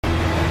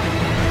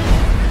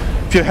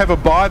If you have a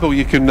Bible,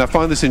 you can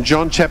find this in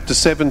John chapter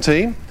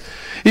 17.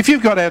 If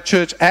you've got our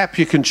church app,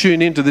 you can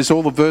tune into this.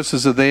 All the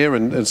verses are there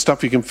and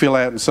stuff you can fill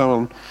out and so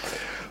on.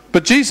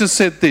 But Jesus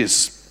said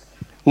this,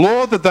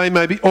 Lord, that they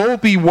may all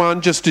be one,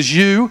 just as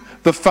you,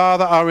 the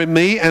Father, are in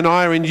me and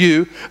I are in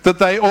you, that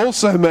they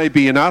also may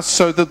be in us,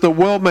 so that the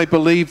world may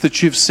believe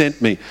that you've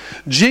sent me.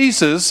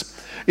 Jesus,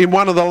 in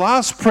one of the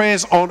last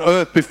prayers on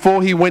earth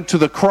before he went to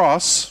the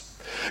cross,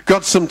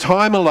 got some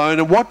time alone.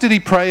 And what did he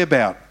pray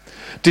about?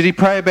 Did he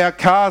pray about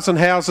cars and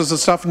houses and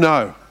stuff?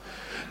 No.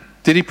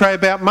 Did he pray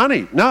about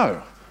money?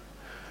 No.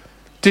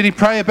 Did he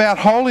pray about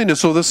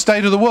holiness or the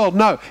state of the world?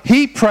 No.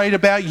 He prayed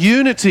about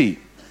unity.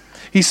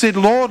 He said,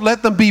 Lord,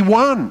 let them be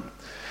one.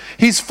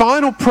 His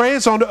final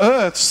prayers on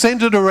earth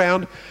centered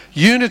around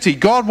unity.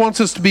 God wants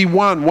us to be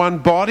one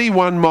body,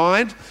 one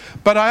mind.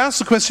 But I ask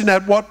the question,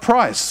 at what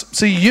price?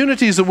 See,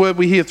 unity is a word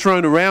we hear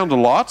thrown around a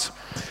lot.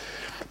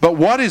 But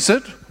what is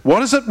it?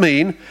 What does it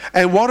mean?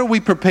 And what are we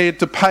prepared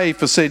to pay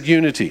for said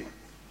unity?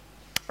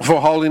 For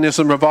holiness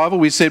and revival,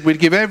 we said we'd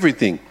give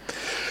everything.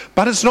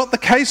 But it's not the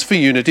case for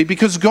unity,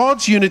 because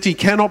God's unity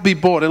cannot be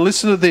bought. And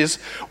listen to this,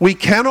 we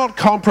cannot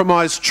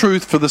compromise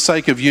truth for the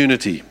sake of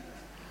unity.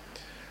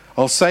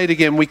 I'll say it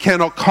again, we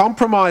cannot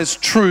compromise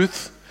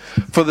truth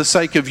for the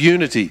sake of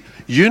unity.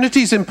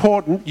 Unity is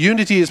important,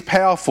 unity is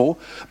powerful,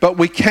 but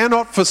we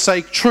cannot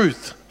forsake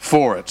truth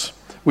for it,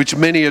 which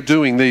many are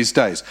doing these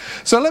days.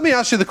 So let me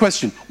ask you the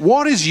question,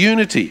 what is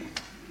unity?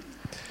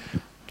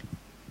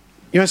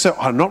 You may say,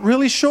 I'm not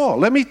really sure.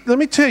 Let me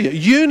tell you,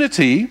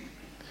 unity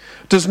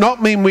does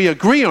not mean we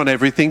agree on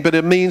everything, but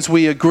it means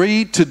we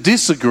agree to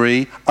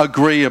disagree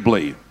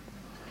agreeably.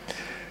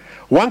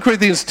 1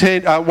 Corinthians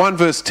 1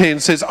 verse 10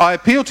 says, I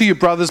appeal to you,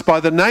 brothers,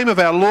 by the name of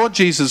our Lord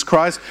Jesus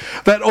Christ,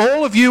 that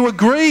all of you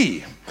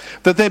agree,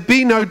 that there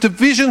be no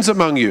divisions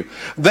among you,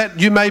 that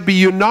you may be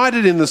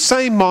united in the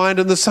same mind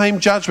and the same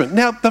judgment.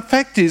 Now, the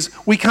fact is,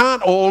 we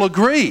can't all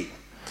agree.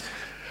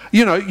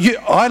 You know,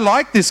 I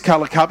like this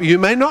colour carpet. You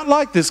may not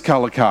like this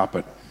colour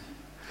carpet.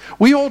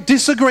 We all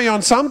disagree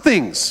on some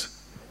things.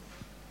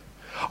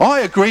 I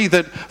agree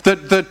that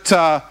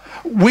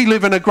we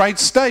live in a great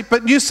state,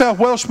 but New South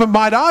Welshmen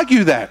might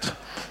argue that.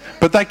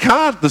 But they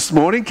can't this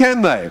morning,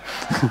 can they?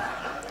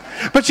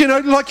 But you know,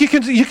 like you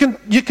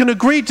can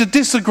agree to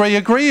disagree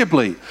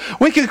agreeably.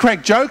 We can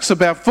crack jokes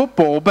about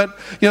football, but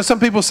you know, some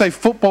people say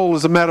football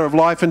is a matter of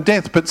life and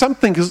death, but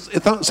something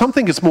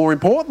is more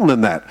important than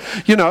that.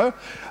 You know,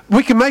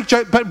 we can make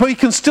jokes, but we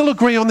can still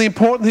agree on the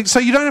important things. So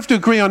you don't have to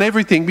agree on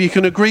everything, but you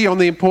can agree on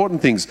the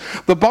important things.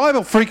 The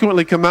Bible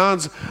frequently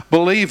commands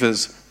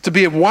believers to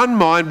be of one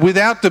mind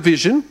without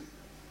division.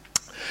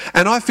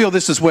 And I feel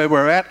this is where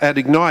we're at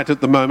Ignite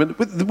at the moment.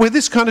 We're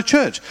this kind of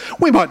church.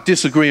 We might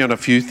disagree on a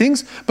few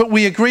things, but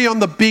we agree on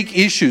the big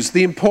issues,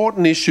 the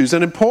important issues.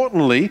 And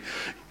importantly,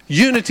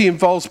 unity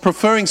involves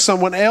preferring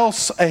someone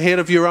else ahead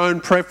of your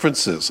own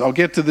preferences. I'll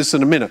get to this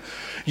in a minute.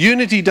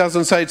 Unity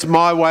doesn't say it's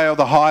my way or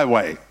the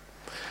highway.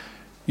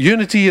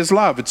 Unity is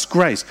love, it's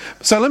grace.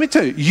 So let me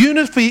tell you,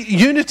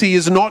 unity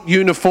is not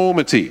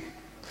uniformity.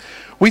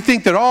 We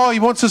think that, he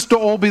wants us to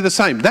all be the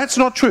same. That's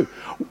not true.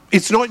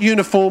 It's not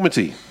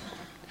uniformity.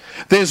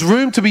 There's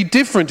room to be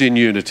different in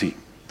unity.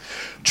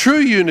 True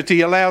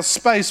unity allows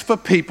space for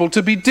people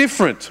to be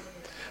different.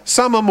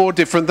 Some are more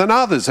different than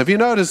others. Have you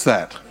noticed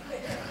that?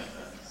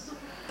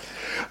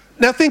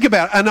 Now think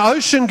about it. An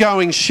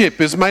ocean-going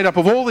ship is made up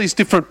of all these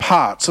different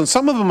parts, and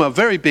some of them are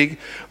very big,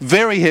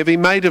 very heavy,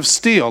 made of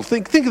steel.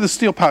 Think of the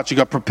steel parts. You've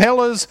got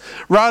propellers,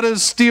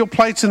 rudders, steel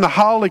plates in the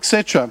hull,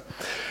 etc.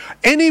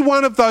 Any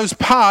one of those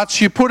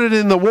parts, you put it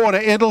in the water,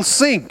 it'll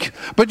sink.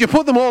 But you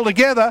put them all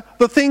together,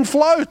 the thing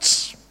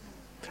floats.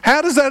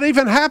 How does that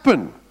even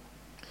happen?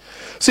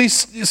 See,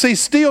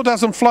 steel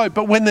doesn't float,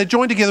 but when they're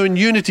joined together in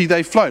unity,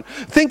 they float.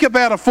 Think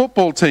about a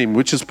football team,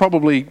 which is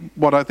probably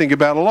what I think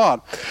about a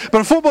lot.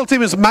 But a football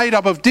team is made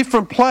up of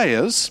different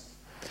players.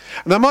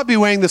 They might be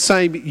wearing the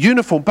same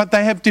uniform, but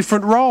they have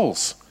different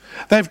roles.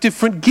 They have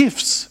different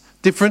gifts,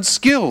 different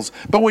skills.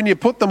 But when you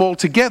put them all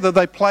together,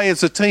 they play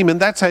as a team, and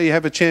that's how you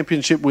have a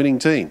championship-winning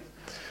team.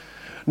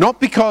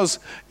 Not because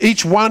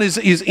each one is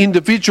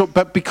individual,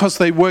 but because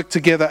they work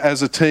together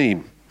as a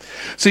team.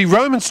 See,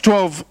 Romans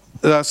 12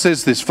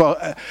 says this,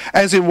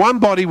 as in one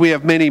body we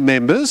have many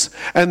members,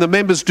 and the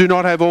members do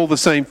not have all the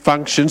same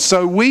functions,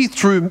 so we,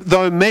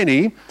 though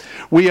many,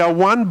 we are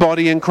one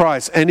body in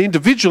Christ, and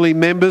individually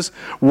members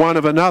one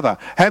of another.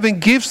 Having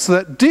gifts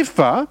that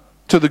differ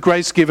to the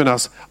grace given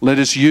us, let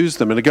us use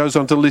them. And it goes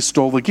on to list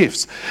all the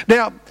gifts.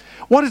 Now,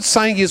 what it's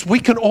saying is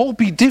we can all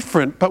be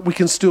different, but we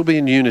can still be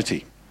in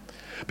unity.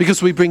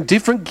 Because we bring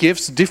different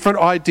gifts, different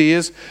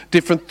ideas,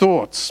 different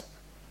thoughts.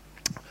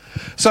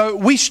 So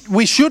we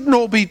shouldn't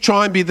all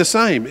try and be the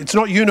same. It's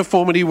not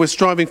uniformity, we're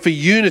striving for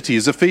unity.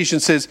 As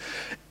Ephesians says,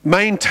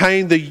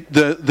 maintain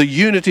the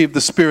unity of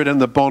the Spirit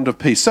and the bond of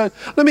peace. So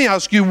let me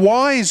ask you,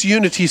 why is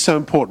unity so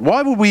important?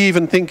 Why would we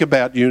even think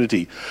about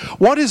unity?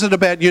 What is it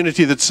about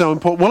unity that's so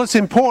important? Well, it's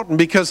important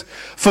because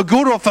for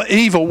good or for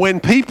evil,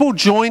 when people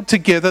join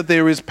together,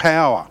 there is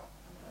power.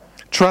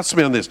 Trust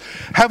me on this.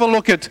 Have a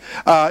look at,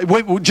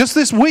 just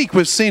this week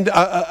we've seen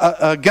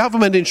a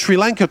government in Sri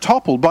Lanka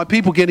toppled by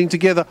people getting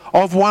together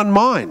of one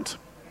mind.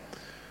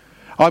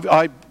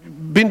 I've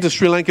been to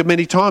Sri Lanka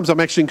many times.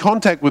 I'm actually in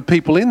contact with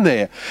people in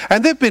there.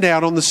 And they've been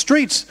out on the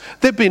streets.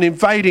 They've been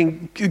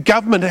invading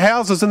government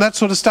houses and that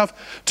sort of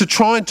stuff to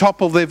try and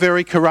topple their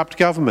very corrupt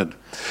government.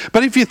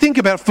 But if you think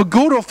about it, for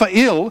good or for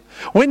ill,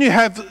 when you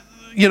have,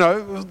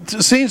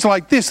 scenes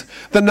like this,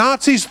 the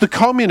Nazis, the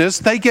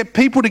communists, they get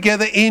people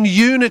together in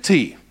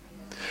unity.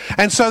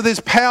 And so there's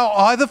power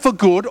either for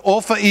good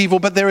or for evil,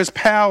 but there is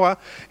power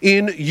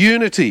in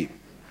unity.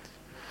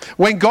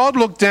 When God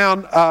looked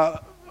down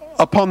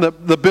upon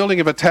the building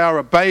of a tower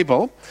at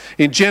Babel,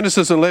 in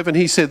Genesis 11,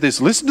 he said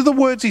this. Listen to the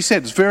words he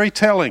said. It's very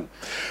telling.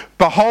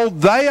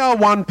 Behold, they are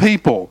one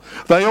people.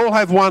 They all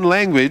have one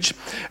language,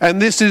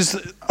 and this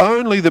is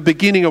only the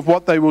beginning of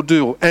what they will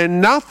do.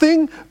 And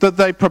nothing that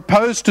they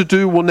propose to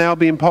do will now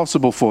be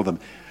impossible for them.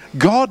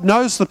 God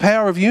knows the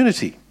power of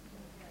unity.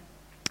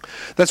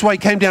 That's why he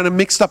came down and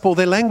mixed up all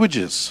their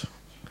languages.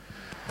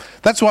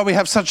 That's why we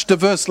have such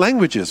diverse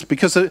languages,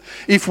 because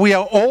if we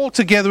are all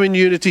together in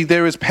unity,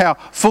 there is power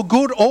for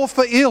good or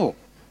for ill.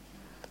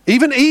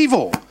 Even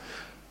evil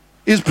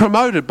is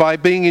promoted by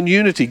being in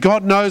unity.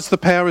 God knows the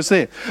power is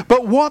there.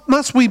 But what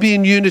must we be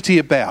in unity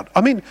about?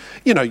 I mean,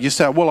 you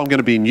say, well, I'm going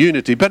to be in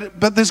unity,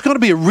 but there's got to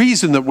be a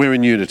reason that we're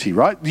in unity,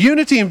 right?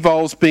 Unity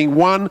involves being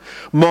one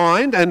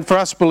mind, and for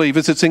us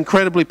believers, it's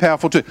incredibly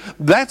powerful too.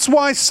 That's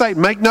why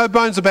Satan, make no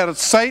bones about it,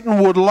 Satan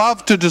would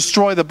love to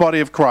destroy the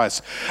body of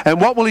Christ.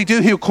 And what will he do?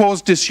 He'll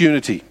cause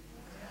disunity.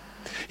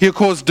 He'll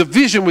cause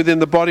division within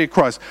the body of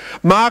Christ.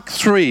 Mark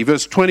 3,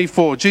 verse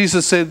 24,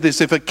 Jesus said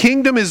this, if a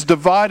kingdom is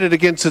divided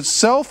against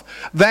itself,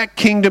 that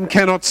kingdom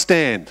cannot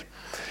stand.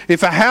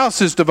 If a house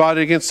is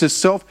divided against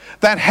itself,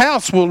 that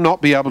house will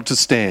not be able to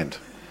stand.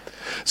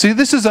 See,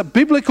 this is a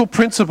biblical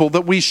principle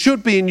that we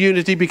should be in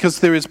unity because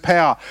there is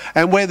power.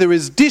 And where there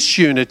is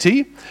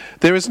disunity,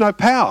 there is no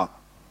power.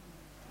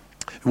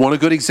 You want a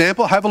good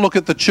example? Have a look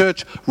at the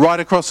church right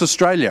across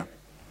Australia.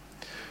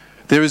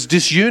 There is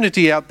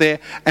disunity out there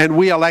and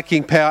we are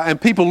lacking power. And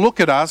people look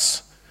at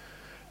us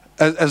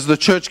as the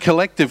church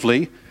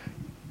collectively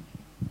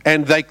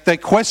and they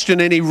question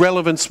any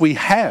relevance we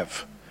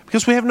have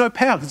because we have no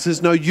power, because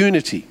there's no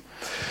unity.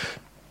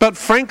 But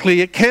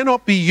frankly, it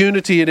cannot be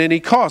unity at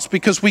any cost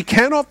because we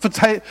cannot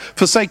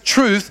forsake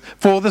truth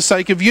for the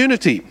sake of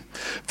unity.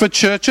 For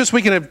churches,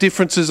 we can have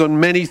differences on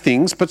many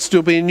things but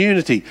still be in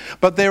unity.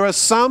 But there are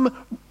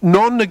some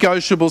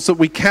non-negotiables that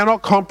we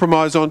cannot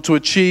compromise on to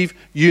achieve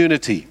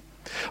unity.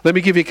 Let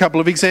me give you a couple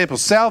of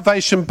examples.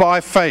 Salvation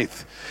by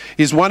faith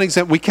is one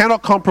example. We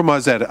cannot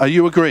compromise that. Are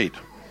you agreed?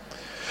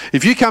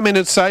 If you come in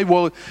and say,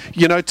 well,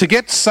 to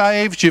get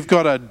saved, you've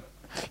got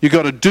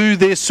to do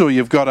this, or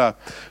you've got to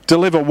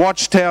deliver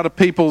Watchtower to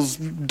people's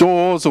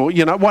doors, or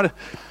what?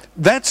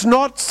 That's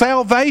not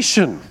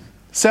salvation.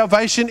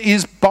 Salvation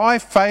is by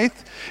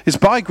faith, is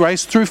by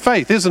grace through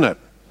faith, isn't it?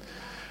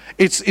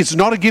 It's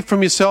not a gift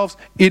from yourselves.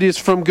 It is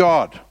from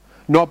God,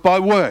 not by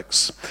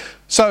works.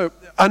 So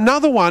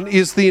another one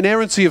is the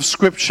inerrancy of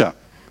Scripture.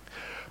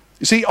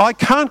 You see, I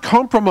can't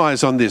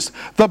compromise on this.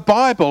 The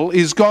Bible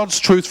is God's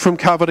truth from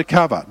cover to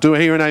cover. Do I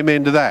hear an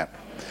amen to that?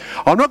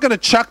 I'm not going to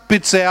chuck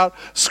bits out,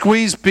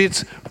 squeeze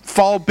bits,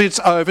 fold bits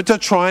over to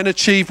try and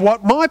achieve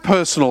what my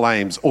personal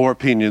aims or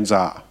opinions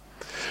are.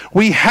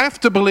 We have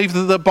to believe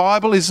that the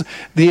Bible is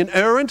the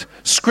inerrant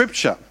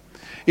Scripture.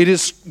 It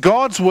is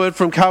God's word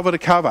from cover to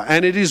cover,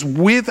 and it is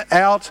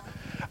without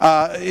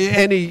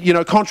any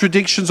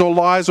contradictions or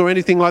lies or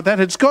anything like that.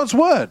 It's God's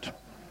word.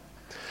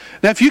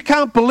 Now, if you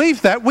can't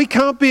believe that, we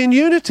can't be in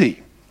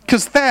unity,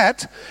 because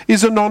that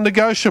is a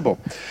non-negotiable.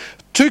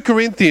 2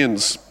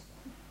 Corinthians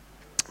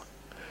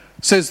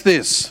says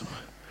this,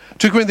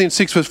 2 Corinthians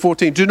 6 verse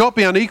 14, do not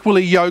be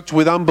unequally yoked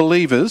with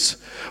unbelievers,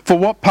 for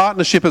what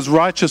partnership has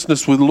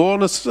righteousness with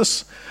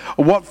lawlessness,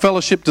 or what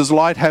fellowship does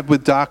light have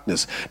with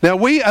darkness?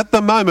 Now at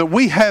the moment,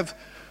 we have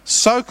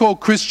so-called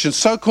Christians,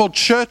 so-called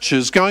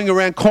churches going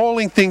around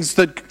calling things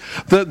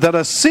that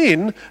are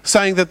sin,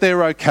 saying that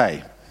they're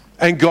okay,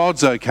 and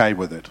God's okay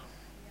with it.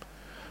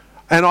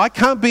 And I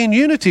can't be in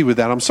unity with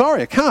that. I'm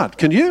sorry, I can't.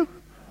 Can you?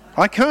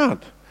 I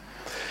can't.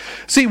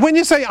 See, when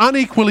you say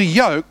unequally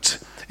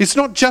yoked, it's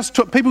not just,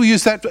 people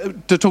use that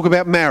to talk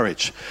about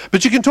marriage.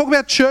 But you can talk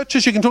about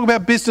churches, you can talk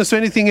about business or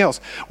anything else.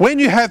 When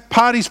you have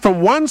parties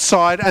from one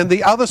side and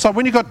the other side,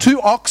 when you've got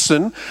two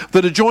oxen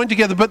that are joined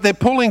together but they're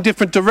pulling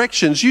different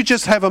directions, you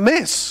just have a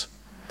mess.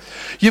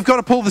 You've got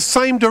to pull the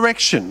same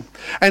direction.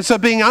 And so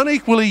being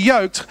unequally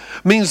yoked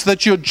means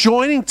that you're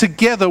joining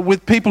together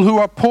with people who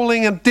are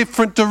pulling a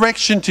different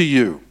direction to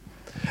you.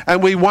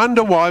 And we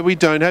wonder why we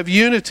don't have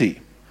unity.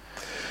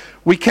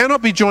 We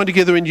cannot be joined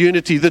together in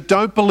unity that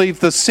don't believe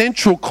the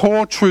central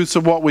core truths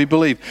of what we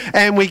believe.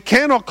 And we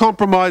cannot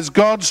compromise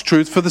God's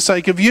truth for the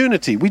sake of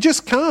unity. We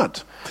just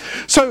can't.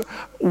 So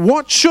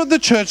what should the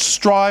church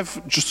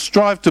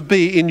strive to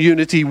be in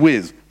unity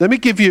with? Let me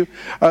give you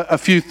a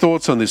few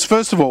thoughts on this.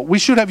 First of all, we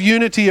should have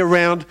unity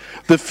around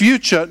the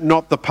future,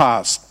 not the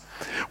past.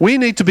 We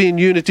need to be in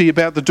unity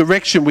about the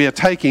direction we are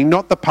taking,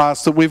 not the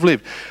past that we've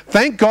lived.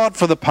 Thank God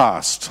for the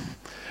past.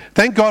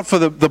 Thank God for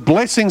the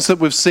blessings that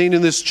we've seen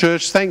in this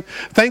church.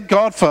 Thank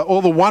God for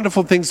all the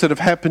wonderful things that have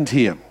happened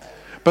here.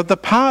 But the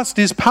past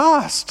is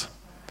past.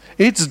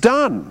 It's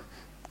done.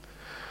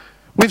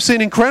 We've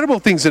seen incredible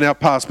things in our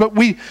past, but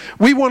we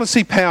want to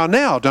see power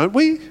now, don't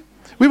we?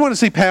 We want to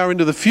see power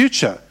into the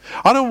future.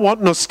 I don't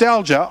want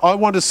nostalgia. I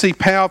want to see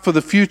power for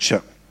the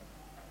future.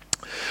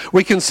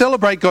 We can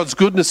celebrate God's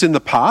goodness in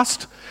the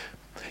past.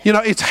 You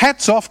know, it's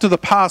hats off to the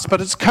past, but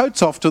it's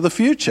coats off to the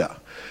future.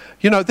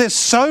 You know, there's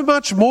so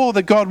much more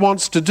that God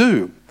wants to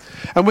do.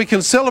 And we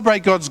can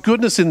celebrate God's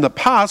goodness in the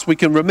past. We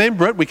can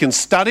remember it. We can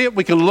study it.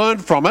 We can learn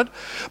from it.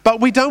 But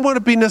we don't want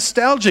to be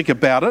nostalgic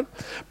about it,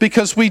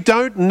 because we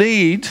don't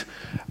need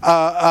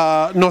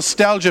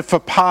nostalgia for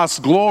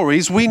past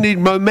glories. We need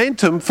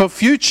momentum for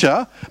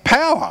future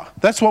power.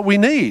 That's what we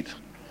need.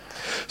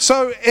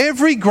 So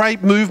every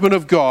great movement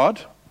of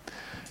God,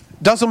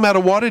 doesn't matter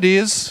what it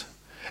is,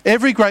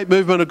 every great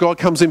movement of God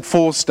comes in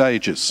 4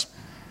 stages.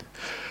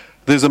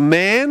 There's a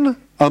man,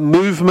 a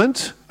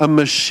movement, a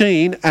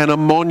machine, and a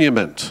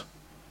monument.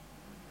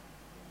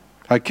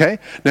 Okay?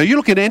 Now you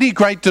look at any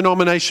great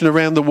denomination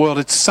around the world,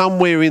 it's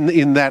somewhere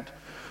in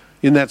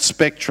that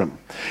spectrum.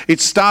 It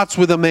starts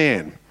with a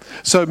man.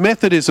 So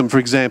Methodism, for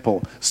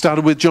example,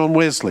 started with John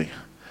Wesley.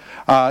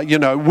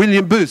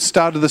 William Booth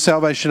started the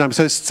Salvation Army.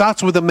 So it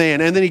starts with a man,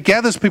 and then he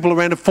gathers people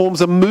around and forms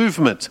a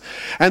movement.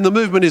 And the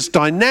movement is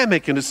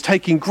dynamic, and it's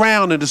taking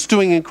ground, and it's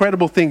doing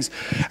incredible things.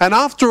 And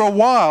after a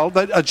while,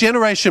 a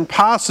generation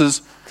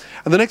passes,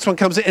 and the next one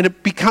comes in, and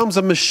it becomes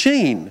a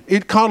machine.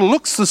 It kind of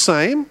looks the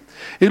same.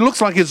 It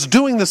looks like it's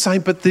doing the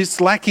same, but it's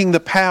lacking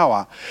the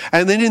power.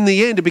 And then in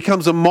the end, it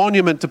becomes a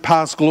monument to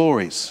past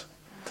glories.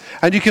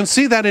 And you can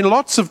see that in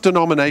lots of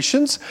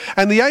denominations.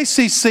 And the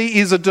ACC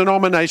is a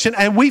denomination,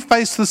 and we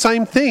face the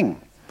same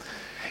thing.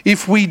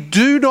 If we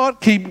do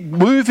not keep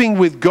moving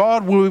with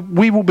God,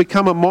 we will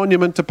become a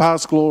monument to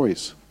past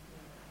glories.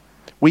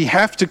 We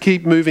have to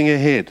keep moving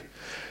ahead.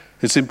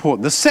 It's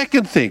important. The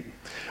second thing,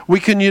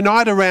 we can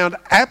unite around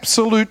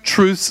absolute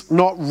truths,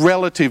 not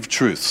relative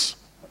truths.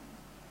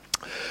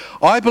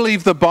 I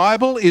believe the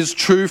Bible is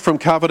true from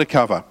cover to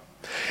cover.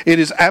 It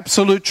is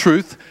absolute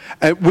truth,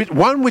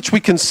 one which we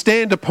can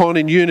stand upon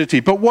in unity.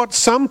 But what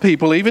some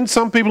people, even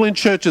some people in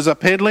churches, are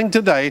peddling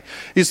today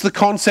is the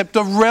concept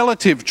of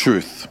relative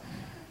truth.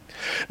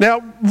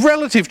 Now,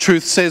 relative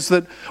truth says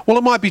that, well,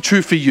 it might be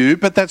true for you,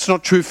 but that's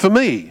not true for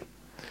me.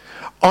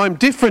 I'm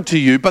different to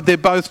you, but they're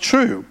both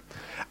true.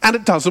 And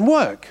it doesn't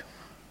work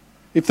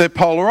if they're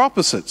polar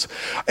opposites.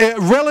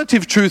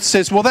 Relative truth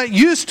says, well, that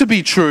used to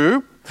be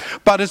true,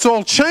 but it's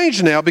all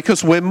changed now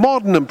because we're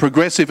modern and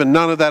progressive and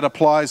none of that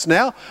applies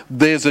now.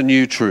 There's a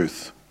new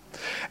truth.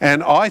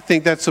 And I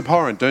think that's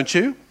abhorrent, don't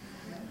you?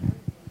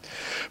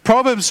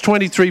 Proverbs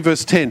 23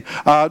 verse 10.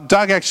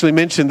 Doug actually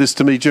mentioned this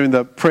to me during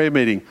the prayer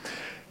meeting.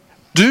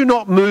 Do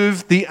not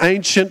move the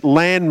ancient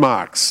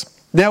landmarks.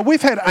 Now,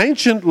 we've had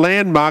ancient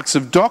landmarks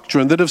of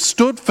doctrine that have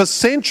stood for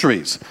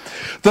centuries.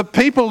 The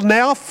people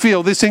now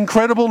feel this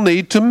incredible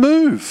need to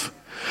move.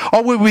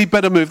 Oh, well, we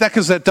better move that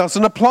because that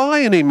doesn't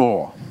apply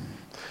anymore.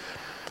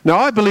 Now,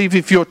 I believe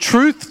if your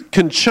truth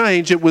can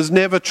change, it was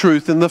never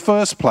truth in the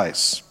first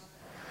place.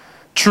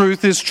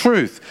 Truth is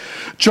truth.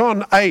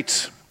 John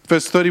 8,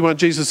 verse 31,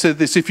 Jesus said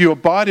this, if you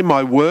abide in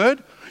my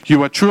word,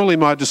 you are truly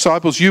my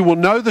disciples. You will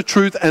know the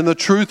truth, and the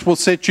truth will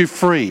set you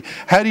free.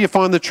 How do you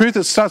find the truth?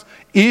 It starts,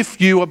 if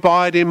you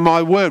abide in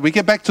my word. We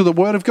get back to the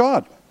word of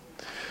God.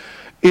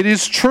 It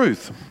is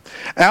truth.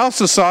 Our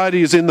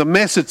society is in the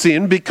mess it's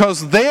in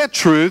because their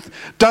truth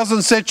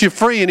doesn't set you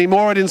free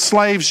anymore. It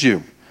enslaves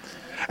you.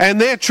 And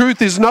their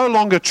truth is no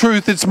longer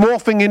truth, it's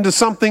morphing into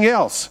something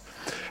else.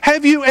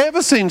 Have you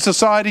ever seen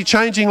society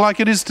changing like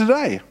it is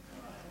today?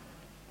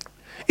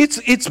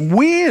 It's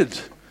weird.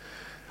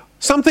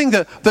 Something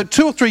that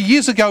 2 or 3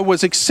 years ago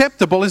was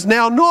acceptable is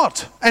now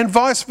not, and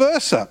vice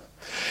versa.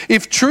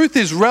 If truth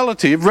is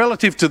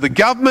relative to the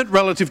government,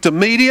 relative to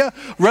media,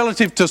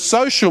 relative to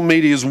social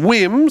media's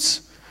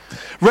whims,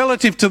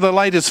 relative to the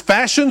latest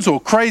fashions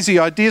or crazy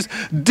ideas,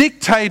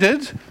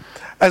 dictated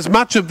as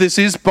much of this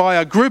is by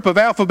a group of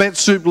alphabet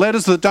soup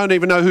letters that don't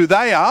even know who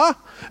they are,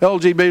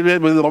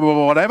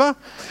 LGBT, whatever.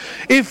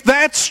 If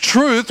that's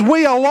truth,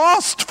 we are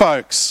lost,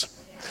 folks.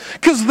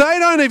 Because they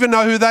don't even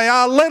know who they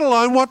are, let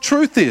alone what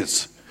truth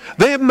is.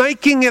 They're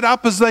making it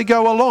up as they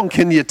go along.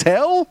 Can you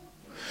tell?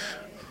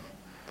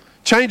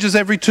 Changes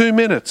every 2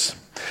 minutes.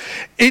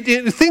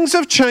 Things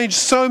have changed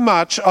so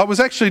much. I was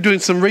actually doing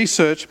some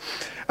research,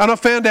 and I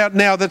found out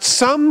now that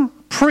some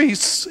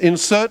priests in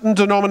certain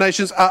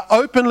denominations are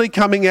openly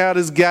coming out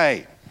as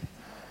gay.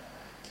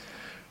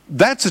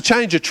 That's a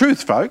change of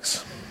truth,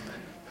 folks.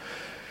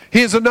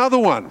 Here's another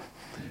one.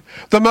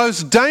 The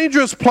most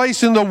dangerous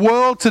place in the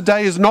world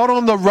today is not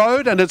on the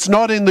road and it's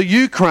not in the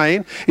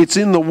Ukraine, it's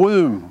in the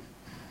womb.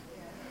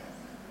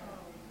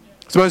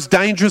 It's the most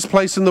dangerous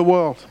place in the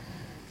world.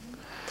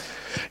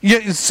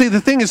 You see,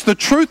 the thing is, the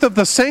truth of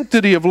the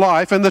sanctity of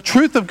life and the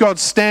truth of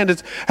God's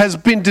standards has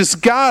been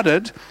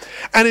discarded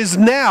and is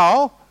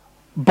now,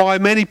 by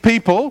many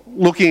people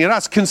looking at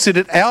us,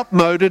 considered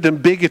outmoded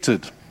and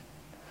bigoted.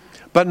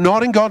 But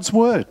not in God's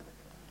word.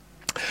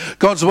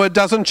 God's word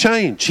doesn't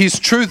change. His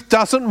truth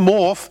doesn't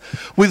morph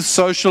with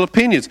social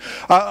opinions.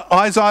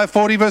 Isaiah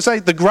 40 verse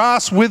 8, the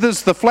grass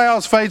withers, the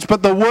flowers fades,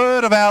 but the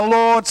word of our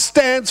Lord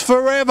stands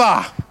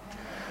forever.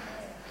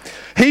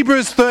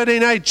 Hebrews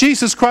 13:8,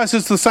 Jesus Christ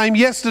is the same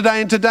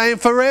yesterday and today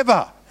and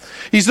forever.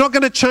 He's not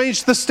going to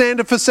change the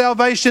standard for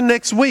salvation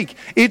next week.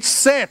 It's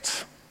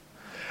set.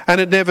 And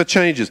it never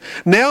changes.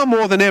 Now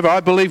more than ever,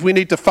 I believe we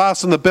need to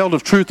fasten the belt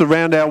of truth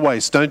around our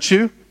waist, don't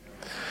you?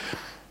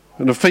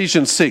 In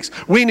Ephesians 6,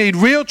 we need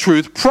real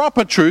truth,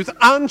 proper truth,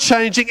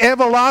 unchanging,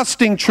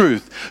 everlasting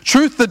truth.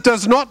 Truth that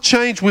does not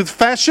change with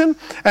fashion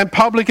and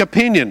public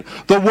opinion.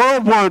 The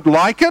world won't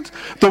like it.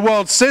 The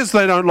world says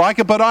they don't like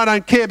it, but I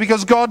don't care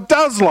because God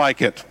does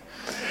like it.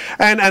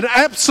 And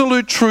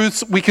absolute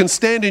truths, we can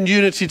stand in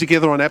unity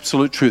together on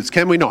absolute truths,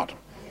 can we not?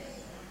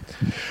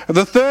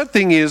 The third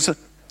thing is,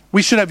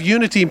 we should have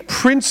unity in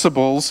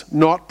principles,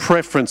 not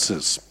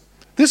preferences.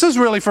 This is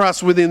really for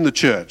us within the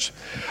church.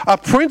 A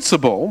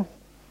principle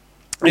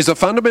is a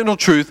fundamental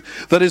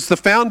truth that is the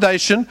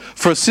foundation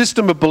for a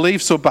system of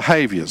beliefs or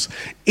behaviours.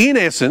 In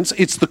essence,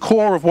 it's the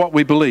core of what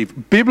we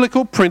believe.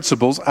 Biblical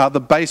principles are the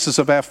basis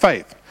of our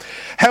faith.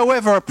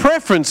 However, a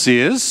preference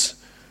is,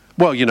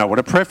 well, you know what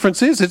a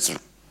preference is? It's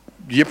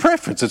your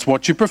preference. It's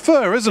what you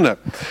prefer, isn't it?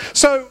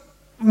 So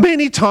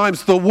many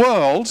times the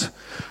world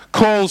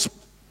calls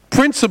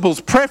principles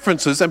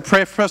preferences and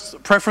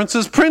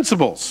preferences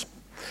principles.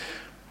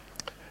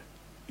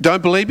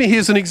 Don't believe me?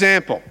 Here's an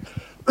example.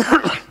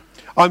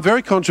 I'm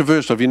very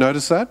controversial. Have you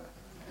noticed that?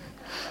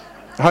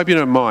 I hope you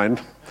don't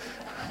mind.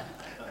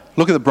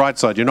 Look at the bright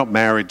side. You're not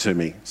married to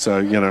me. So,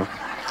 you know.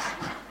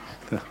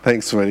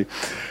 Thanks, sweetie.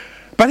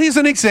 But here's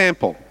an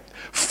example.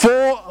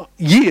 For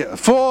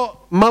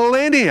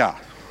millennia,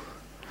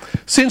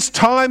 since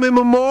time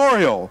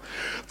immemorial,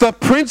 the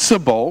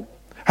principle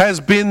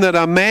has been that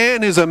a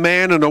man is a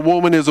man and a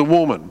woman is a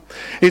woman.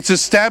 It's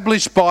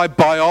established by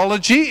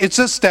biology. It's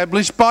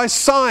established by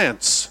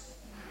science.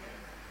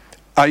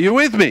 Are you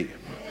with me?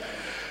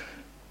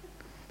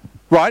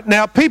 Right,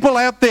 now people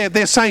out there,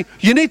 they're saying,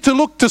 you need to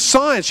look to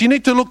science. You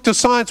need to look to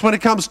science when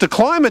it comes to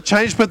climate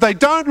change, but they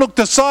don't look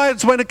to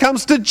science when it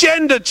comes to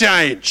gender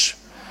change.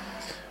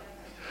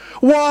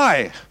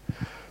 Why?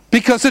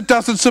 Because it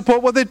doesn't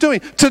support what they're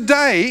doing.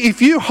 Today,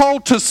 if you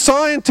hold to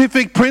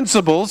scientific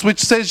principles, which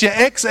says you're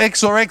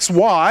XX or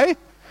XY,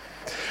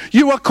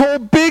 you are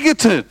called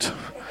bigoted.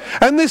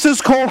 And this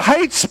is called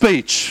hate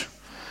speech.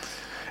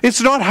 It's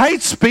not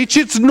hate speech,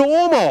 it's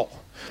normal.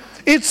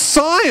 It's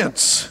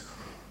science.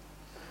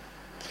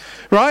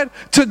 Right?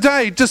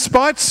 Today,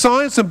 despite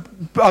science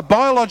and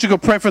biological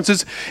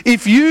preferences,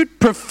 if you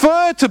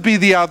prefer to be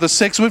the other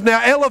sex, we've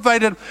now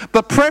elevated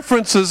the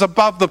preferences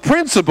above the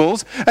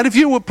principles, and if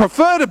you would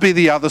prefer to be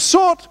the other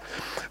sort,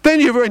 then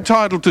you're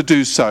entitled to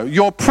do so.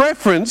 Your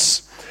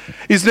preference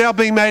is now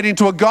being made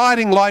into a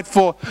guiding light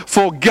for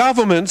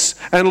governments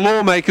and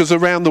lawmakers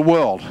around the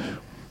world.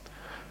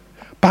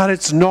 But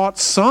it's not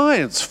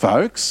science,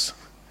 folks.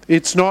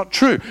 It's not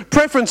true.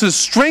 Preferences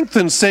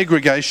strengthen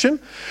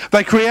segregation,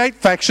 they create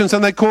factions,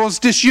 and they cause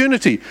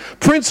disunity.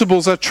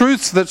 Principles are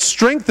truths that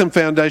strengthen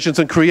foundations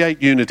and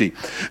create unity.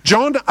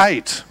 John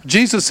 8,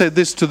 Jesus said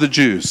this to the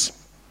Jews.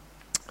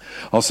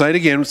 I'll say it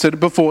again, I've said it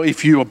before.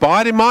 If you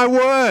abide in my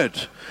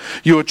word,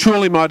 you are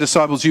truly my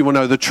disciples. You will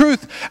know the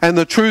truth, and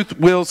the truth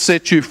will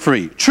set you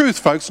free. Truth,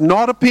 folks,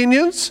 not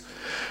opinions.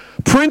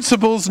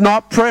 Principles,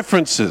 not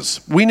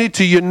preferences. We need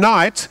to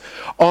unite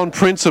on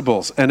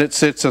principles, and it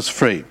sets us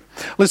free.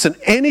 Listen,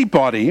 is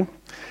anybody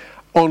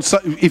on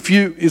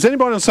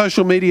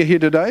social media here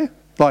today?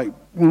 Like,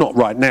 not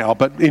right now,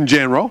 but in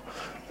general.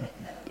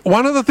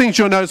 One of the things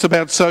you'll notice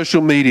about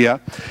social media,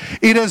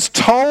 it has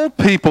told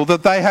people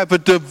that they have a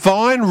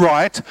divine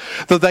right,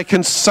 that they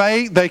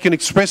can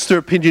express their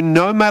opinion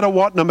no matter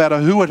what, no matter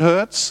who it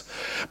hurts,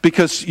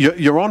 because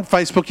you're on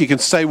Facebook, you can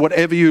say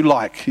whatever you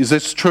like. Is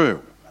this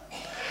true?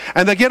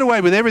 And they get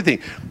away with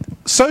everything.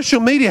 Social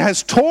media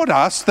has taught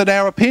us that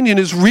our opinion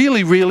is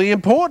really, really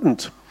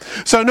important.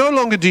 So no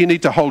longer do you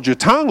need to hold your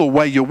tongue or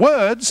weigh your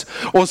words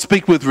or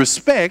speak with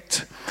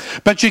respect,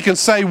 but you can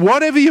say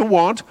whatever you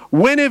want,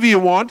 whenever you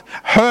want,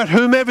 hurt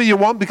whomever you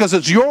want, because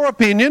it's your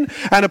opinion,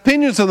 and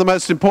opinions are the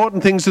most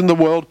important things in the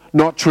world,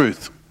 not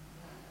truth.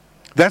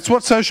 That's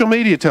what social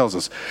media tells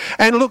us.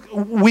 And look,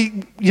 we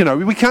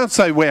can't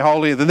say we're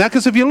holier than that,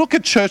 because if you look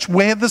at church,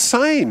 we're the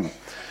same.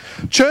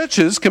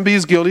 Churches can be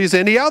as guilty as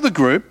any other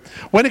group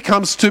when it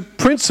comes to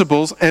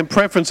principles and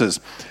preferences.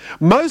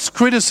 Most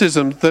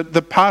criticism that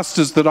the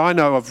pastors that I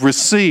know have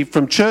received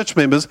from church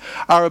members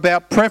are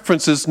about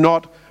preferences,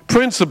 not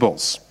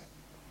principles.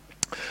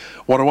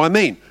 What do I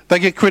mean? They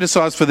get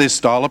criticised for their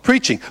style of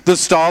preaching, the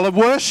style of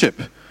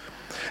worship.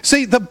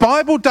 See, the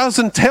Bible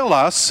doesn't tell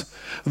us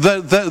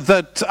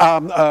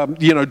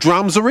that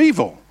drums are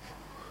evil.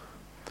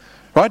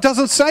 Right? It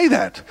doesn't say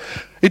that.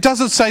 It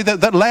doesn't say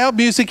that loud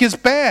music is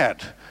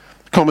bad.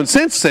 Common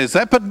sense says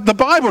that, but the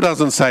Bible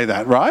doesn't say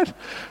that, right?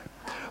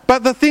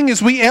 But the thing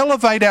is, we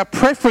elevate our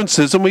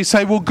preferences and we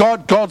say, well,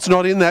 God's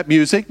not in that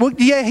music. Well,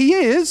 yeah, he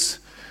is,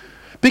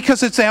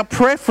 because it's our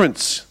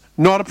preference,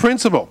 not a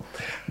principle.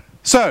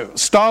 So,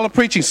 style of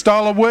preaching,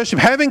 style of worship,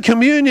 having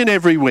communion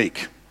every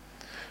week.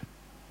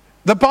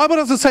 The Bible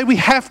doesn't say we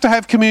have to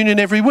have communion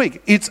every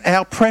week. It's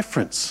our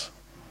preference.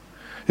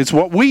 It's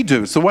what we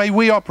do. It's the way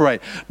we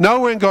operate.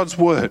 Nowhere in God's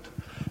Word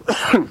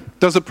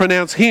does it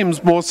pronounce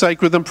hymns more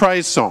sacred than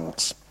praise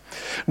songs.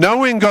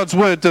 Nowhere in God's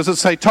Word does it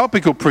say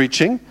topical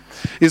preaching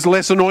is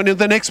less anointed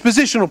than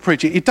expositional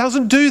preaching. It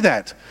doesn't do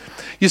that.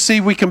 You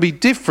see, we can be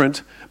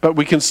different, but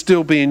we can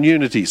still be in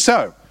unity.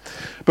 So,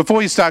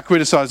 before you start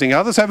criticising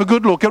others, have a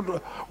good look at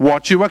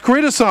what you are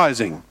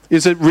criticising.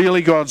 Is it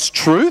really God's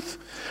truth,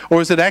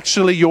 or is it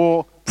actually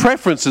your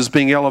preferences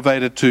being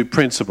elevated to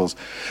principles?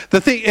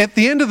 The thing, at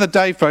the end of the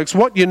day, folks,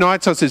 what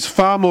unites us is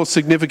far more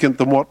significant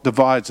than what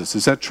divides us.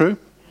 Is that true?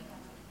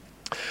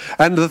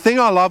 And the thing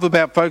I love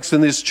about folks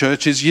in this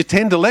church is you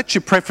tend to let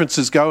your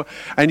preferences go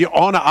and you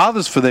honour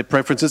others for their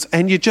preferences,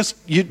 and you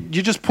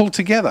just pull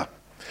together.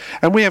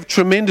 And we have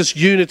tremendous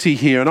unity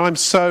here, and I'm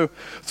so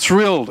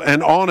thrilled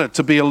and honoured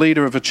to be a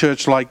leader of a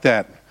church like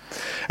that.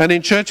 And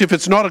in church, if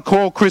it's not a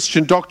core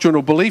Christian doctrine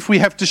or belief, we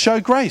have to show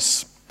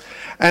grace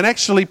and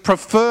actually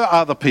prefer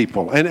other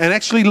people and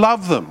actually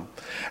love them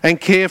and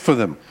care for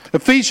them.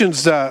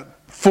 Ephesians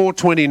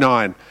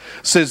 4:29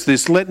 says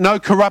this: let no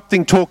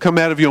corrupting talk come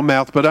out of your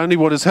mouth, but only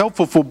what is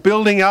helpful for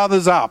building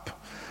others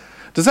up.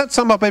 Does that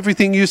sum up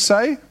everything you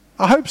say?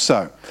 I hope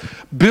so.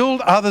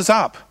 Build others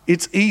up.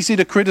 It's easy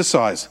to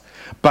criticise,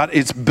 but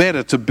it's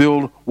better to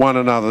build one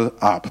another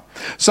up.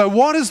 So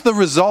what is the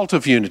result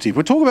of unity?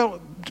 We're talking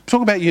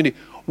about unity.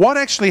 What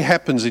actually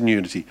happens in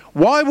unity?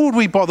 Why would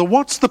we bother?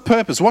 What's the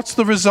purpose? What's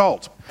the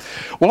result?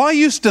 Well, I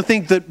used to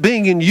think that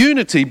being in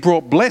unity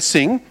brought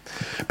blessing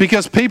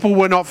because people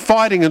were not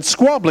fighting and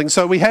squabbling,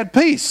 so we had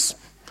peace.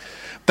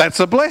 That's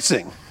a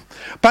blessing.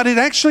 But it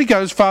actually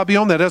goes far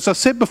beyond that. As I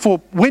said before,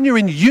 when you're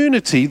in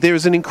unity, there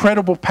is an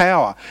incredible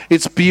power.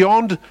 It's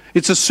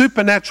a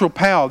supernatural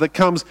power that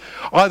comes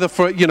either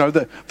for,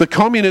 the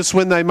communists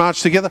when they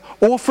march together,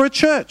 or for a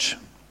church.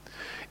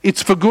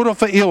 It's for good or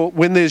for ill.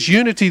 When there's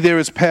unity, there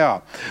is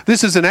power.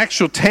 This is an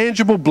actual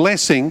tangible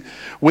blessing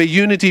where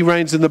unity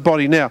reigns in the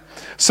body. Now,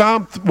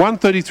 Psalm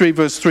 133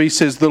 verse 3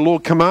 says, the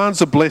Lord commands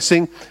a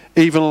blessing,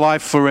 even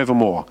life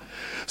forevermore.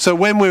 So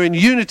when we're in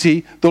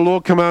unity, the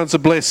Lord commands a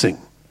blessing.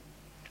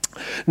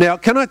 Now,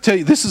 can I tell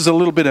you, this is a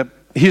little bit of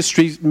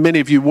history. Many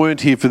of you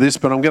weren't here for this,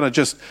 but I'm going to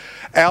just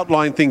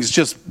outline things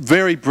just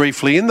very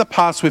briefly. In the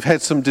past, we've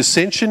had some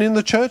dissension in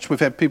the church. We've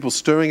had people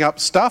stirring up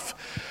stuff,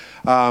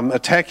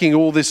 attacking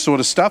all this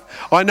sort of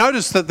stuff. I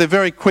noticed that they're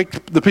very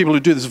quick, the people who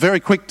do this, are very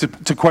quick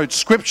to quote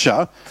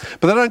scripture,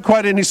 but they don't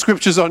quote any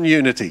scriptures on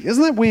unity.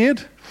 Isn't that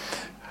weird?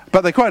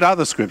 But they quote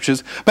other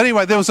scriptures. But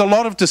anyway, there was a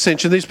lot of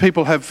dissension. These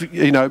people have,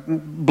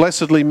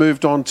 blessedly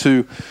moved on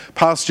to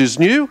pastures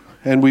new,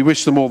 and we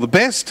wish them all the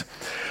best.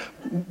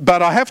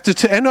 But I have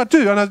to, and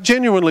I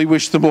genuinely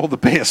wish them all the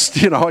best.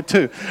 I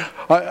do.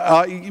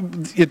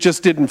 It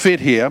just didn't fit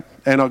here,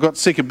 and I got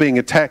sick of being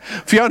attacked.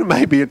 Fiona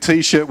made me a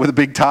T-shirt with a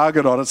big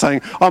target on it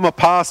saying, "I'm a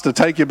pastor,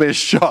 take your best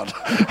shot."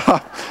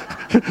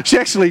 She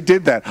actually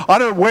did that. I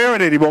don't wear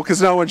it anymore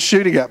because no one's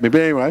shooting at me.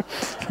 But anyway,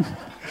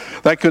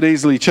 that could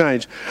easily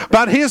change.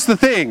 But here's the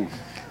thing.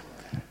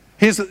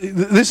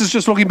 This is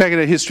just looking back at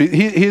our history.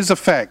 Here's a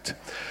fact.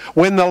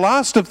 When the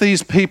last of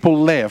these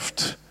people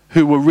left,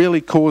 who were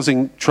really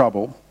causing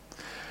trouble,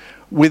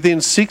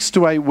 within 6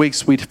 to 8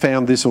 weeks we'd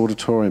found this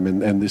auditorium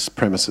and this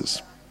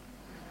premises.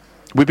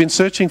 We've been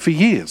searching for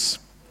years.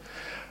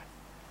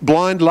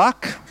 Blind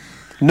luck?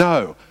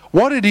 No.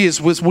 What it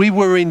is was we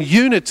were in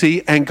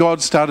unity and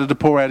God started to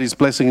pour out his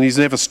blessing, and he's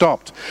never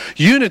stopped.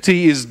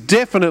 Unity is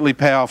definitely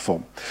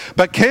powerful.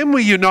 But can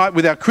we unite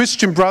with our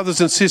Christian brothers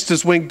and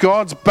sisters when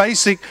God's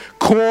basic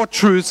core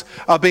truths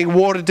are being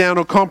watered down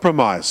or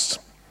compromised?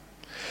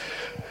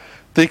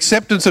 The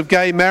acceptance of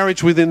gay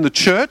marriage within the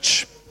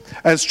church,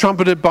 as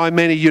trumpeted by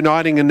many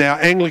uniting in our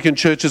Anglican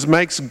churches,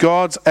 makes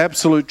God's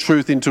absolute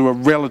truth into a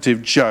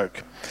relative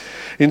joke.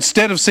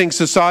 Instead of seeing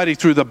society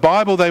through the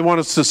Bible, they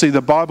want us to see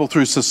the Bible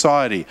through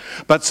society.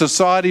 But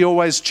society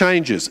always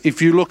changes.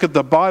 If you look at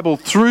the Bible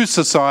through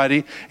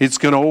society, it's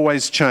going to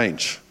always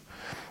change.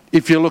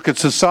 If you look at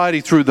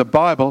society through the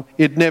Bible,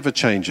 it never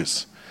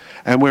changes.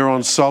 And we're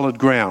on solid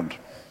ground.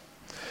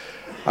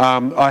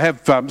 I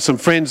have some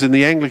friends in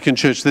the Anglican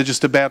church. They're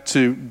just about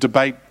to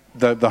debate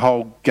the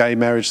whole gay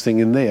marriage thing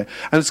in there.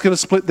 And it's going to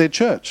split their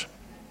church.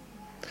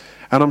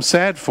 And I'm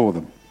sad for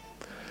them.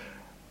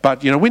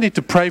 But, we need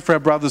to pray for our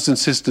brothers and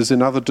sisters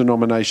in other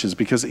denominations,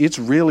 because it's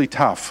really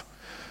tough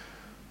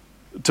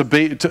to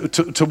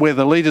where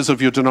the leaders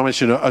of your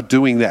denomination are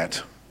doing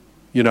that.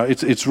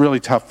 It's really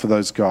tough for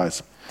those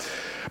guys.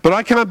 But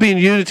I can't be in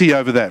unity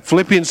over that.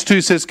 Philippians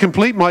 2 says,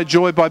 complete my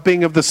joy by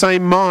being of the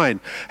same mind,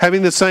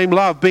 having the same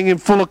love, being in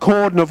full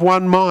accord and of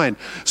one mind.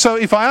 So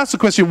if I ask the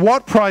question,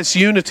 what price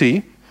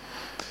unity?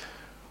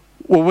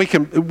 Well,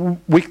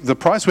 the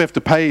price we have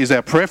to pay is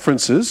our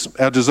preferences,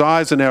 our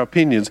desires and our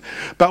opinions,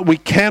 but we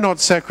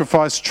cannot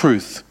sacrifice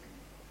truth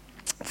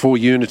for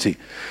unity.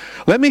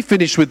 Let me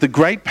finish with the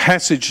great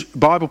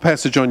Bible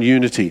passage on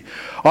unity.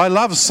 I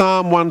love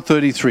Psalm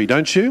 133,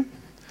 don't you?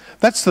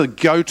 That's the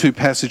go-to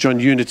passage on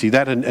unity,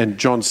 that and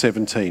John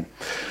 17.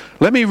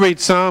 Let me read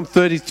Psalm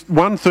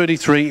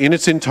 133 in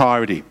its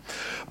entirety.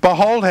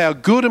 Behold how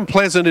good and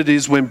pleasant it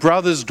is when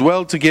brothers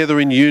dwell together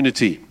in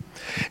unity.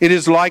 It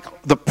is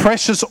like the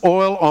precious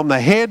oil on the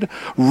head,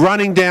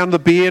 running down the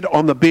beard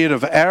on the beard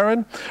of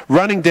Aaron,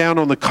 running down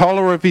on the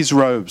collar of his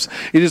robes.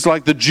 It is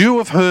like the dew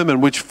of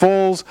Hermon, which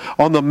falls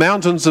on the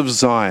mountains of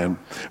Zion.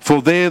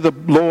 For there the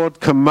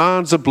Lord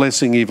commands a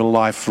blessing, even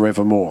life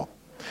forevermore.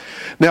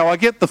 Now, I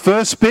get the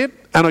first bit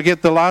and I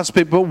get the last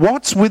bit, but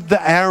what's with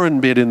the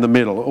Aaron bit in the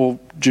middle? All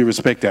due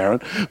respect,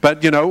 Aaron.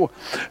 But,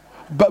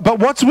 but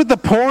what's with the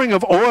pouring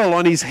of oil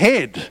on his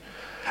head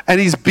and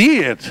his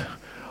beard?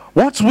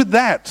 What's with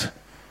that?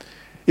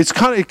 It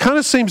kind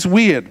of seems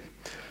weird.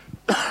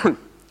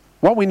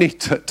 What we need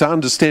to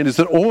understand is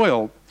that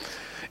oil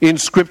in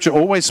Scripture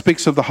always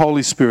speaks of the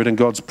Holy Spirit and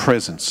God's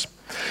presence.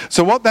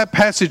 So what that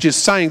passage is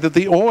saying, that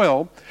the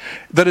oil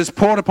that is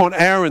poured upon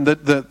Aaron,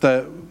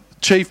 the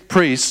chief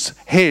priest's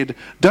head,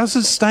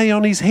 doesn't stay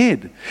on his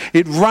head.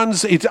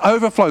 It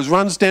overflows,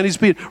 runs down his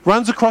beard,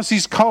 runs across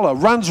his collar,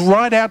 runs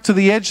right out to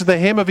the edge of the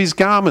hem of his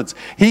garments.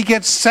 He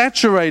gets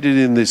saturated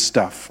in this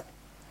stuff.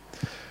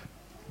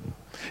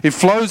 It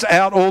flows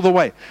out all the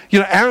way.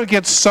 Aaron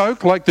gets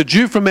soaked like the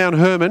dew from Mount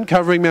Hermon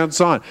covering Mount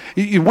Zion.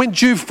 When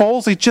dew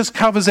falls, it just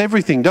covers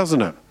everything,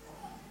 doesn't it?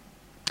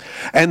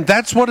 And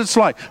that's what it's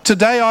like.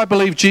 Today, I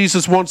believe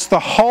Jesus wants the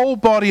whole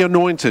body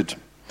anointed.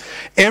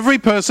 Every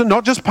person,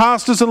 not just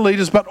pastors and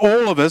leaders, but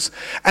all of us.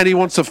 And he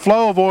wants a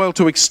flow of oil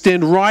to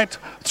extend right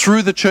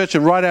through the church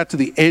and right out to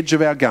the edge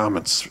of our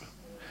garments.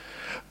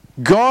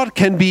 God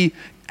can be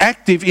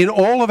active in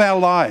all of our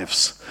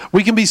lives.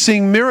 We can be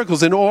seeing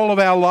miracles in all of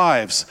our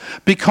lives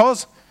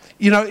because,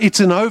 it's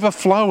an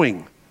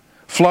overflowing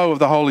flow of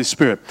the Holy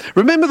Spirit.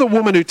 Remember the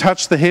woman who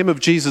touched the hem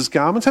of Jesus'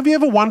 garments? Have you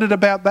ever wondered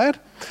about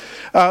that?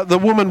 The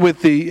woman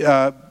with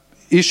the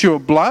issue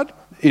of blood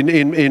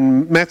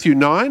in Matthew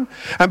 9.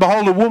 And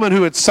behold, a woman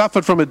who had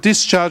suffered from a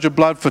discharge of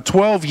blood for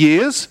 12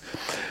 years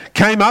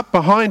came up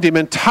behind him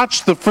and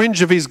touched the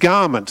fringe of his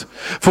garment.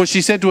 For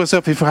she said to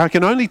herself, if I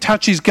can only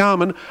touch his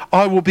garment,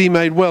 I will be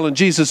made well. And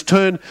Jesus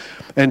turned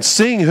and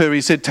seeing her,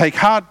 he said, take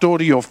heart,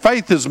 daughter, your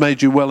faith has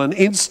made you well. And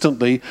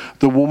instantly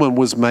the woman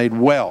was made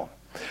well.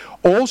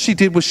 All she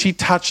did was she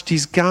touched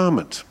his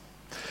garment.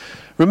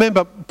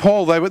 Remember,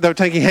 Paul, they were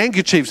taking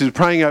handkerchiefs, he was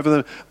praying over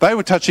them. They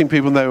were touching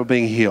people and they were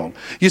being healed.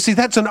 You see,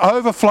 that's an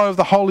overflow of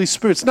the Holy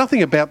Spirit. It's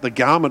nothing about the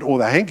garment or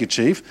the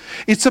handkerchief.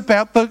 It's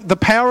about the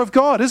power of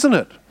God, isn't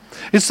it?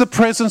 It's the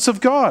presence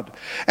of God.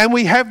 And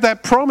we have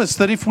that promise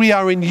that if we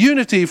are in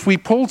unity, if we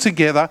pull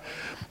together,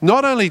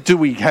 not only do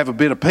we have a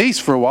bit of peace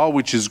for a while,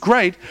 which is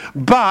great,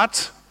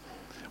 but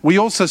we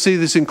also see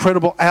this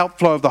incredible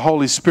outflow of the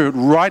Holy Spirit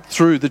right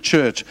through the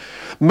church.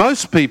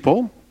 Most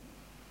people,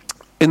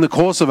 in the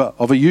course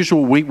of a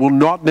usual week, will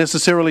not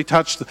necessarily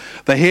touch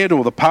the head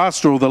or the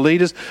pastor or the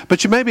leaders,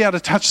 but you may be able to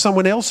touch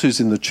someone else who's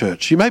in the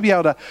church. You may be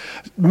able to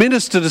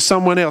minister to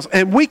someone else.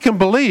 And we can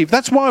believe,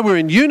 that's why we're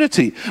in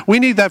unity. We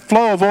need that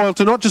flow of oil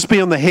to not just be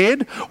on the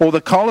head or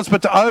the collars,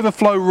 but to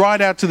overflow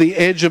right out to the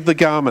edge of the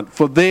garment.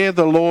 For there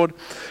the Lord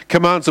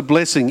commands a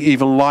blessing,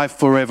 even life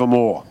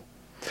forevermore.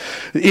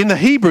 In the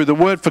Hebrew, the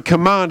word for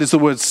command is the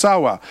word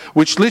sawa,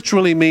 which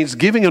literally means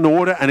giving an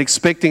order and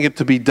expecting it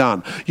to be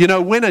done.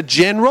 When a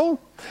general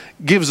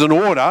gives an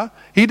order,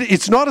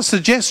 it's not a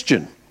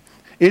suggestion,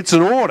 it's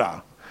an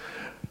order.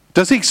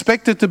 Does he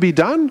expect it to be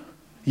done?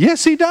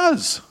 Yes, he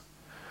does.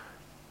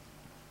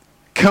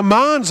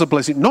 Commands a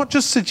blessing, not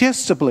just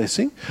suggests a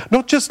blessing,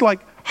 not just like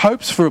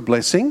hopes for a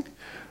blessing.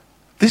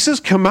 This is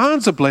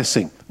commands a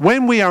blessing.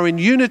 When we are in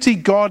unity,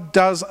 God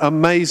does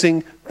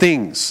amazing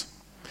things.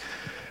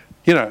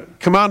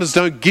 Commanders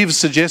don't give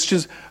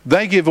suggestions,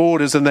 they give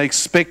orders and they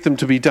expect them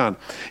to be done.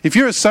 If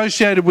you're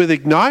associated with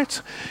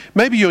Ignite,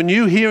 maybe you're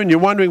new here and you're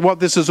wondering what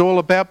this is all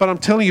about, but I'm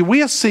telling you,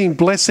 we are seeing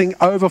blessing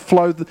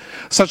overflow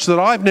such that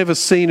I've never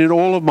seen in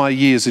all of my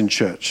years in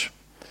church.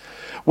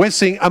 We're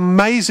seeing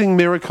amazing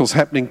miracles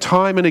happening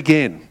time and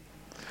again.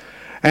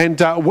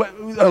 And a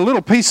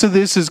little piece of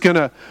this is going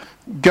to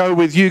go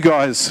with you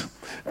guys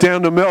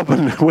down to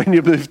Melbourne when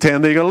you move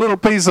down there. You got a little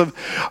piece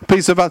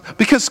of us.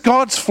 Because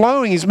God's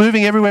flowing, He's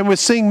moving everywhere, and we're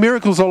seeing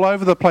miracles all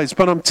over the place.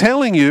 But I'm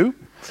telling you,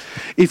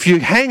 if you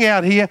hang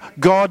out here,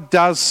 God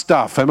does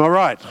stuff. Am I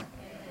right?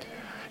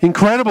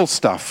 Incredible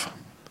stuff.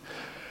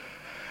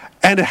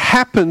 And it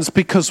happens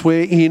because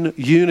we're in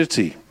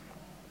unity.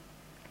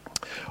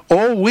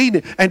 All we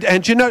need, and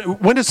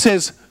when it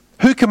says,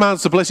 who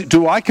commands the blessing?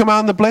 Do I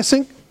command the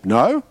blessing?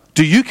 No.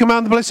 Do you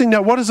command the blessing?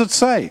 No. What does it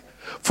say?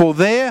 For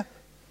there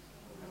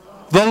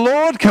the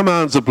Lord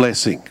commands a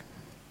blessing.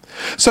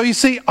 So you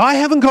see, I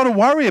haven't got to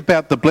worry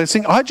about the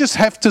blessing. I just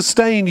have to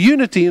stay in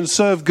unity and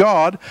serve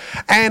God,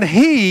 and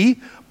He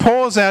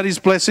pours out His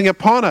blessing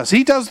upon us.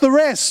 He does the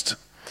rest.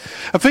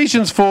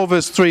 Ephesians 4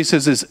 verse 3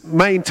 says this,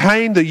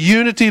 maintain the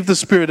unity of the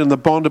Spirit and the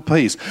bond of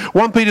peace.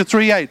 1 Peter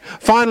 3:8,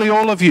 finally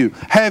all of you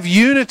have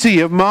unity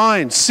of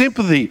mind,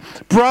 sympathy,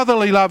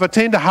 brotherly love, a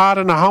tender heart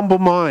and a humble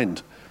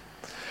mind.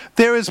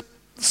 There is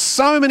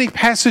so many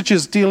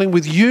passages dealing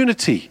with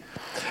unity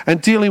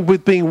and dealing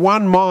with being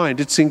one mind.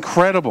 It's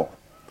incredible.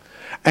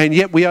 And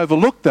yet we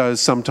overlook those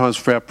sometimes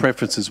for our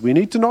preferences. We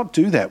need to not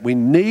do that. We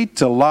need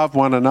to love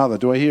one another.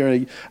 Do I hear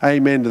an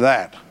amen to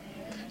that?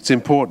 It's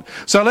important.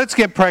 So let's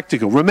get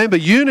practical. Remember,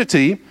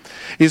 unity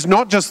is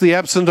not just the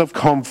absence of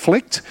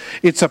conflict.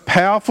 It's a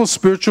powerful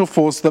spiritual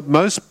force that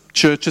most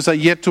churches are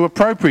yet to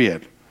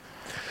appropriate.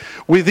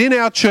 Within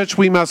our church,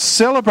 we must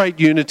celebrate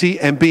unity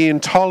and be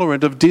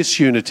intolerant of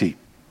disunity.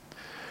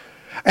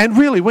 And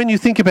really, when you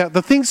think about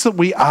the things that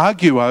we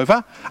argue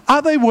over,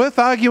 are they worth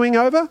arguing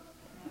over?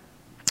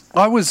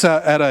 I was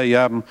at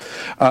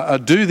a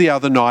do the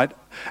other night,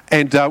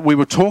 and we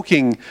were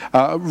talking,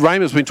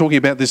 Raymond's been talking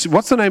about this.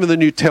 What's the name of the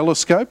new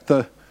telescope?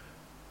 The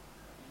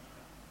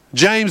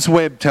James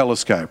Webb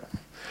Telescope.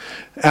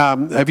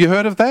 Have you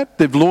heard of that?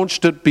 They've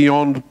launched it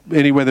beyond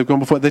anywhere they've gone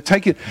before. They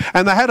take it,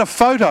 and they had a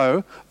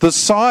photo the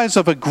size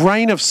of a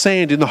grain of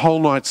sand in the whole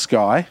night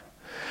sky,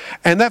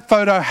 and that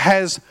photo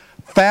has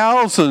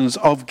thousands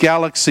of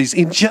galaxies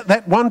in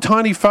that one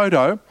tiny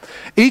photo.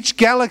 Each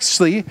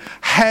galaxy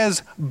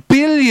has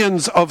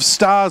billions of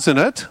stars in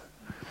it,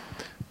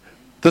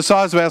 the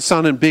size of our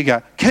sun and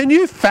bigger. Can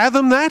you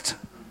fathom that?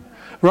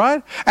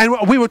 Right? And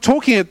we were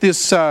talking at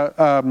this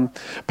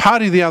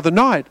party the other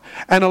night,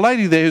 and a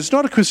lady there who's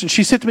not a Christian,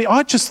 she said to me,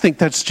 I just think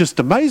that's just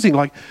amazing.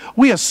 Like,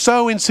 we are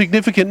so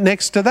insignificant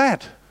next to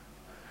that.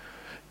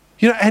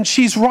 You know, and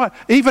she's right.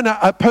 Even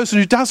a person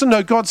who doesn't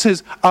know God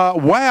says,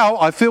 wow,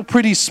 I feel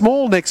pretty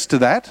small next to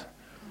that.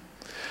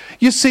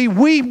 You see,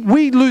 we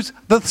lose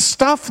the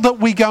stuff that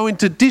we go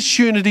into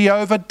disunity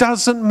over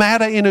doesn't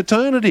matter in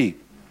eternity.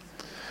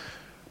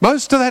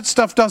 Most of that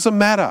stuff doesn't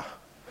matter.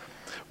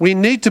 We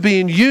need to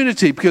be in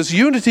unity, because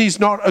unity is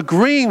not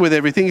agreeing with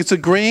everything, it's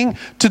agreeing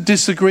to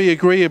disagree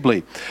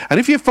agreeably. And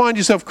if you find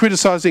yourself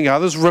criticizing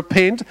others,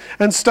 repent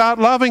and start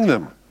loving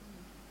them.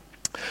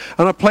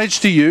 And I pledge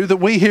to you that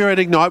we here at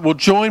Ignite will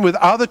join with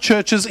other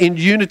churches in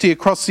unity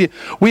across the...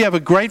 We have a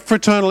great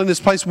fraternal in this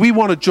place. We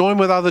want to join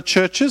with other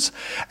churches,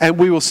 and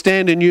we will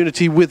stand in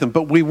unity with them.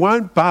 But we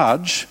won't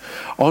budge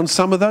on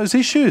some of those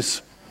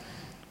issues.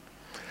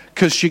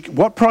 Because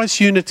what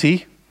price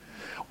unity?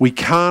 We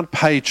can't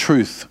pay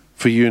truth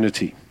for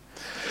unity.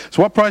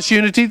 So what price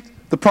unity?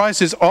 The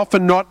price is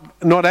often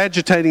not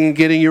agitating and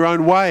getting your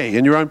own way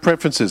and your own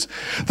preferences.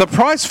 The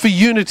price for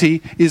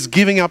unity is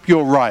giving up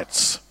your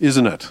rights,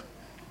 isn't it?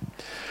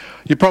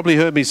 You probably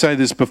heard me say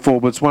this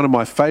before, but it's one of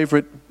my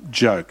favourite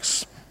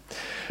jokes.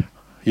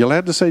 You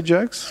allowed to say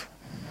jokes?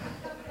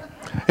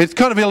 It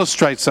kind of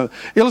illustrates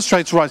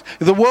rights.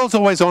 The world's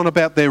always on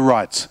about their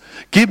rights.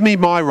 Give me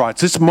my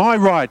rights. It's my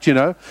right, you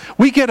know.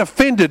 We get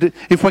offended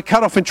if we're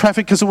cut off in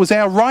traffic because it was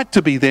our right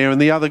to be there and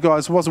the other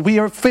guys wasn't.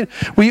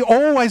 We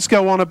always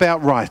go on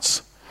about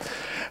rights.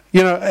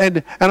 You know,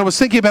 and I was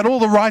thinking about all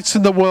the rights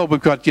in the world. We've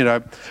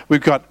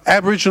got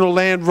Aboriginal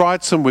land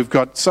rights, and we've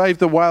got save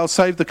the whale,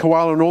 save the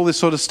koala, and all this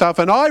sort of stuff.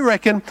 And I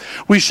reckon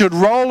we should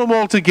roll them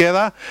all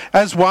together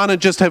as one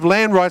and just have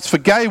land rights for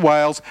gay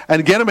whales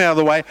and get them out of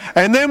the way,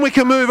 and then we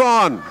can move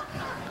on.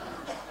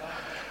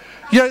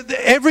 You know,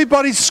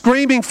 everybody's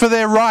screaming for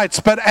their rights,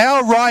 but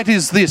our right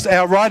is this.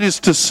 Our right is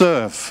to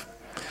serve.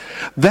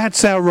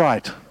 That's our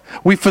right.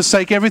 We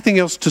forsake everything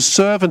else to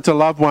serve and to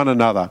love one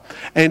another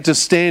and to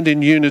stand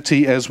in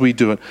unity as we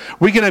do it.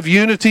 We can have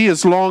unity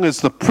as long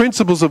as the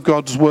principles of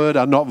God's word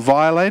are not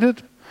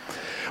violated.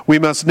 We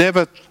must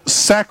never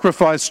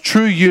sacrifice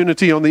true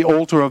unity on the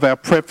altar of our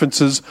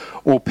preferences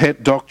or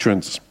pet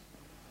doctrines.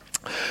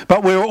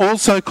 But we're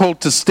also called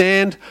to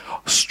stand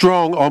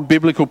strong on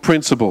biblical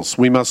principles.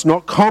 We must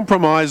not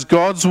compromise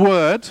God's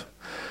word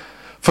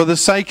for the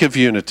sake of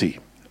unity.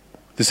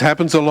 This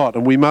happens a lot,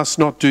 and we must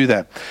not do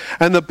that.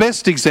 And the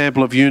best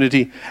example of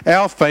unity,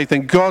 our faith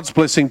and God's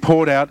blessing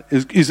poured out,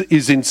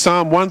 is in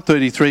Psalm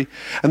 133.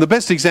 And the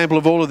best example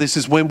of all of this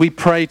is when we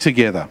pray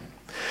together.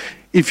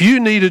 If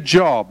you need a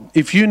job,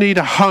 if you need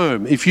a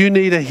home, if you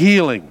need a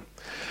healing,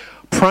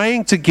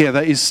 praying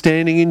together is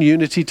standing in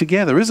unity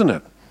together, isn't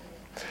it?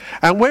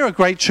 And we're a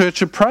great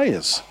church of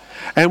prayers.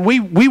 And we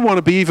want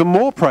to be even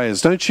more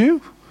prayers, don't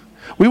you?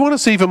 We want to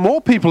see even more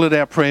people at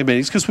our prayer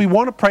meetings because we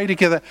want to pray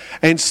together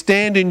and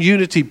stand in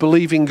unity,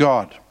 believing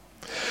God.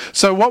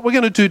 So what we're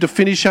going to do to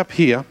finish up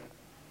here,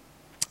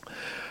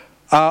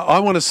 I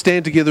want to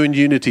stand together in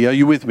unity. Are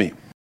you with me?